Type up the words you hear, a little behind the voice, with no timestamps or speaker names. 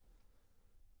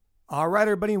All right,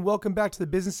 everybody, and welcome back to the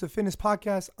Business of Fitness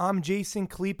podcast. I'm Jason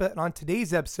Khalipa, and on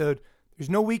today's episode, there's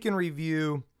no week in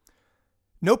review,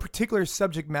 no particular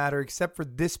subject matter except for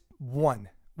this one,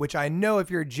 which I know if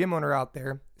you're a gym owner out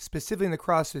there, specifically in the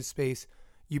CrossFit space,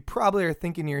 you probably are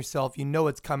thinking to yourself, you know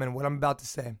what's coming, what I'm about to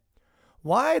say.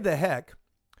 Why the heck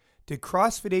did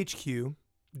CrossFit HQ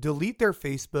delete their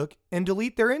Facebook and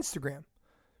delete their Instagram?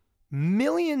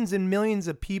 Millions and millions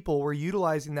of people were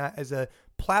utilizing that as a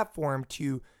platform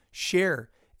to share.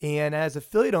 And as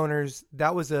affiliate owners,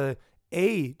 that was a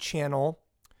channel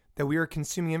that we were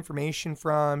consuming information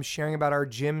from, sharing about our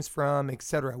gyms from,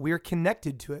 etc. We are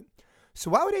connected to it.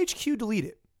 So why would HQ delete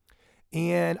it?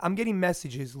 And I'm getting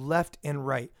messages left and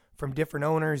right from different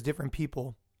owners, different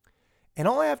people. And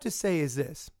all I have to say is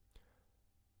this.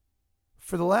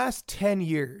 For the last 10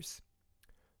 years,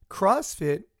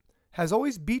 CrossFit has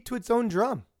always beat to its own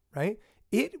drum, right?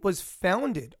 It was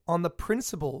founded on the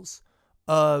principles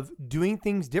of doing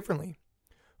things differently.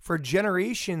 For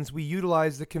generations, we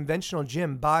utilized the conventional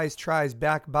gym, buys, tries,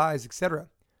 back buys, etc.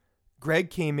 Greg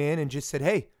came in and just said,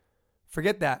 hey,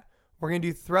 forget that. We're going to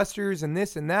do thrusters and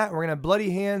this and that. We're going to have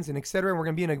bloody hands and etc. And we're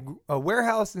going to be in a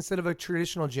warehouse instead of a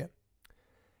traditional gym.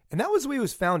 And that was the way it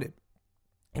was founded.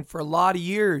 And for a lot of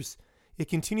years, it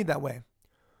continued that way.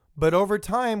 But over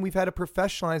time, we've had to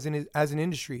professionalize it as an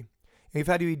industry. And we've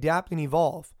had to adapt and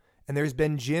evolve. And there's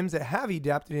been gyms that have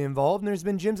adapted and evolved, and there's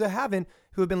been gyms that haven't,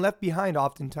 who have been left behind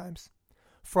oftentimes.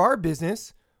 For our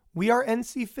business, we are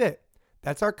NC Fit.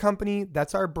 That's our company.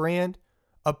 That's our brand.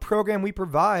 A program we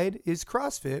provide is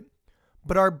CrossFit,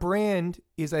 but our brand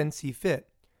is NC Fit.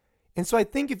 And so I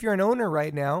think if you're an owner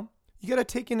right now, you got to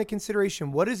take into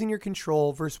consideration what is in your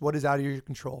control versus what is out of your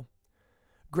control.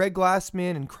 Greg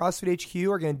Glassman and CrossFit HQ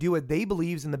are going to do what they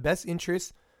believe is in the best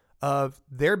interest of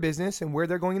their business and where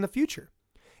they're going in the future.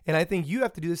 And I think you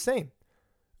have to do the same.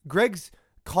 Greg's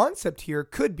concept here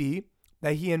could be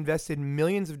that he invested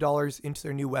millions of dollars into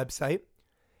their new website,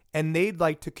 and they'd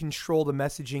like to control the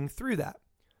messaging through that.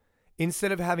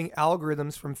 Instead of having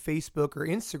algorithms from Facebook or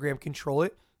Instagram control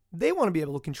it, they want to be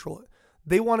able to control it.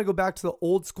 They want to go back to the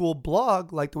old school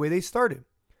blog like the way they started.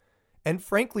 And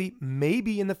frankly,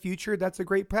 maybe in the future, that's a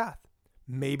great path.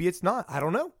 Maybe it's not. I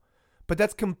don't know. But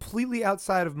that's completely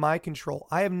outside of my control.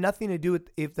 I have nothing to do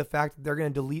with the fact that they're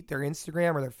going to delete their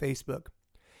Instagram or their Facebook.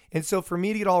 And so for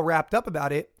me to get all wrapped up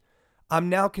about it, I'm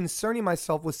now concerning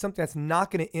myself with something that's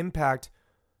not going to impact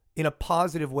in a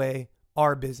positive way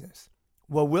our business.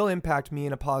 What will impact me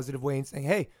in a positive way and saying,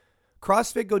 hey,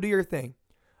 CrossFit, go do your thing.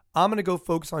 I'm going to go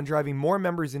focus on driving more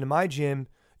members into my gym,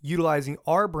 utilizing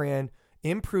our brand,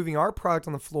 improving our product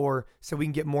on the floor so we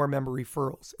can get more member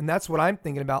referrals. And that's what I'm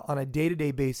thinking about on a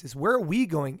day-to-day basis. Where are we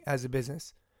going as a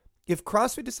business? If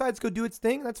CrossFit decides to go do its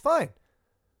thing, that's fine.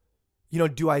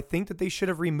 Do I think that they should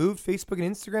have removed Facebook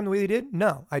and Instagram the way they did?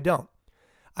 No, I don't.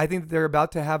 I think that they're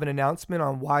about to have an announcement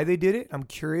on why they did it. I'm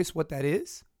curious what that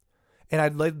is. And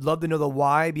I'd love to know the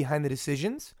why behind the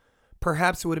decisions.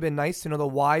 Perhaps it would have been nice to know the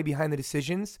why behind the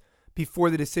decisions before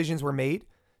the decisions were made.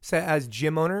 So as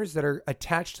gym owners that are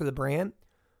attached to the brand,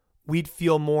 we'd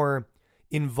feel more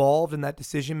involved in that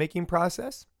decision-making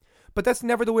process. But that's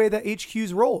never the way that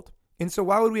HQ's rolled. And so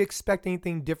why would we expect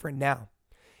anything different now?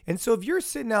 And so if you're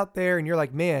sitting out there and you're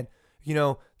like, man,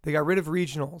 they got rid of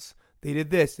regionals. They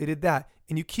did this, they did that.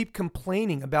 And you keep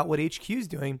complaining about what HQ's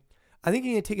doing. I think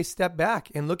you need to take a step back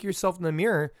and look yourself in the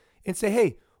mirror and say,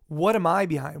 hey, what am I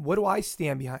behind? What do I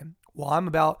stand behind? Well, I'm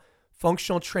about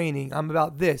functional training. I'm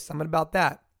about this. I'm about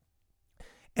that.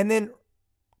 And then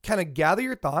kind of gather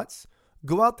your thoughts,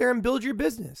 go out there and build your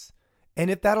business.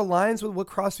 And if that aligns with what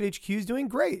CrossFit HQ is doing,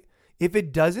 great. If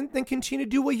it doesn't, then continue to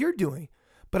do what you're doing.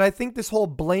 But I think this whole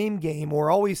blame game, we're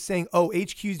always saying, oh,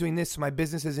 HQ is doing this, so my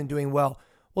business isn't doing well.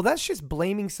 Well, that's just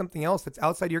blaming something else that's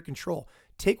outside your control.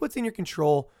 Take what's in your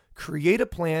control, create a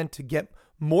plan to get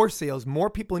more sales, more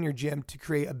people in your gym, to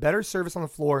create a better service on the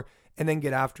floor, and then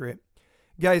get after it.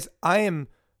 Guys, I am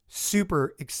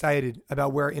super excited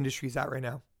about where our industry is at right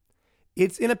now.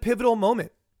 It's in a pivotal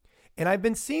moment. And I've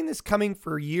been seeing this coming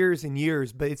for years and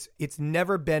years, but it's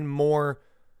never been more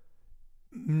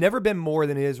than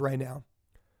it is right now.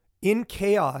 In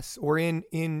chaos or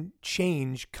in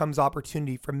change comes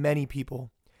opportunity for many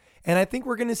people. And I think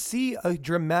we're going to see a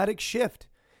dramatic shift.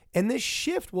 And this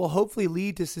shift will hopefully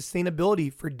lead to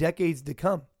sustainability for decades to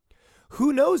come.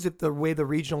 Who knows if the way the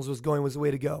regionals was going was the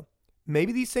way to go?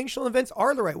 Maybe these sanctional events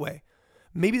are the right way.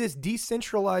 Maybe this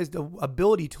decentralized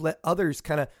ability to let others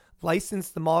kind of license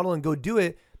the model and go do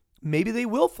it, maybe they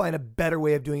will find a better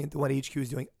way of doing it than what HQ is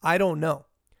doing. I don't know.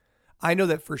 I know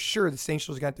that for sure the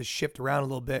sanctionals got to shift around a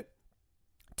little bit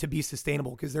to be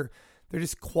sustainable because They're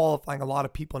just qualifying a lot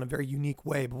of people in a very unique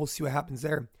way, but we'll see what happens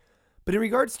there. But in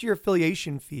regards to your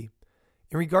affiliation fee,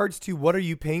 in regards to what are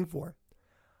you paying for,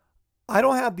 I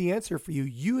don't have the answer for you.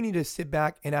 You need to sit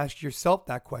back and ask yourself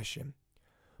that question.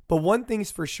 But one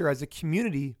thing's for sure, as a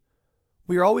community,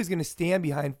 we are always going to stand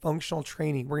behind functional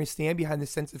training. We're going to stand behind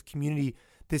this sense of community,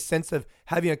 this sense of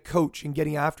having a coach and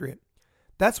getting after it.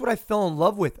 That's what I fell in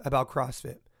love with about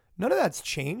CrossFit. None of that's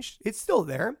changed. It's still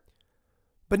there.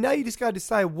 But now you just got to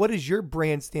decide, what does your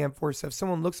brand stand for? So if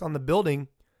someone looks on the building,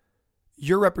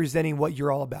 you're representing what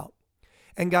you're all about.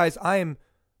 And guys,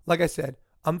 like I said,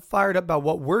 I'm fired up about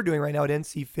what we're doing right now at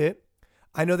NC Fit.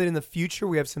 I know that in the future,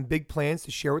 we have some big plans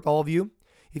to share with all of you.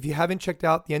 If you haven't checked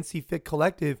out the NC Fit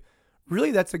Collective,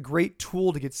 really that's a great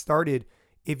tool to get started.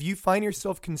 If you find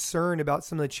yourself concerned about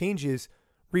some of the changes,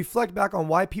 reflect back on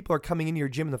why people are coming into your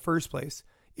gym in the first place.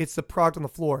 It's the product on the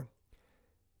floor.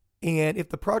 And if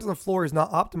the product on the floor is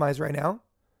not optimized right now,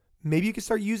 maybe you can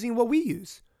start using what we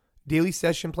use. Daily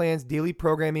session plans, daily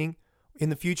programming. In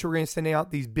the future, we're going to send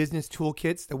out these business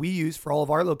toolkits that we use for all of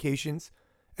our locations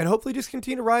and hopefully just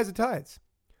continue to rise the tides.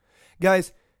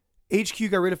 Guys, HQ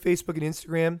got rid of Facebook and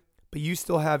Instagram, but you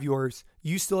still have yours.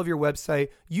 You still have your website.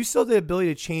 You still have the ability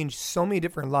to change so many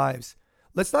different lives.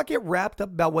 Let's not get wrapped up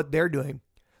about what they're doing.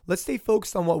 Let's stay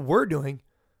focused on what we're doing.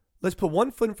 Let's put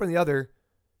one foot in front of the other,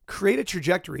 create a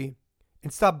trajectory,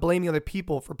 and stop blaming other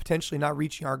people for potentially not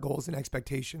reaching our goals and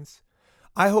expectations.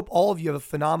 I hope all of you have a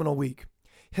phenomenal week.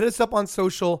 Hit us up on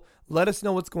social. Let us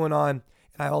know what's going on.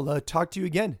 And I'll talk to you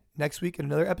again next week in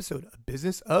another episode of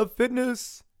Business of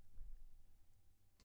Fitness.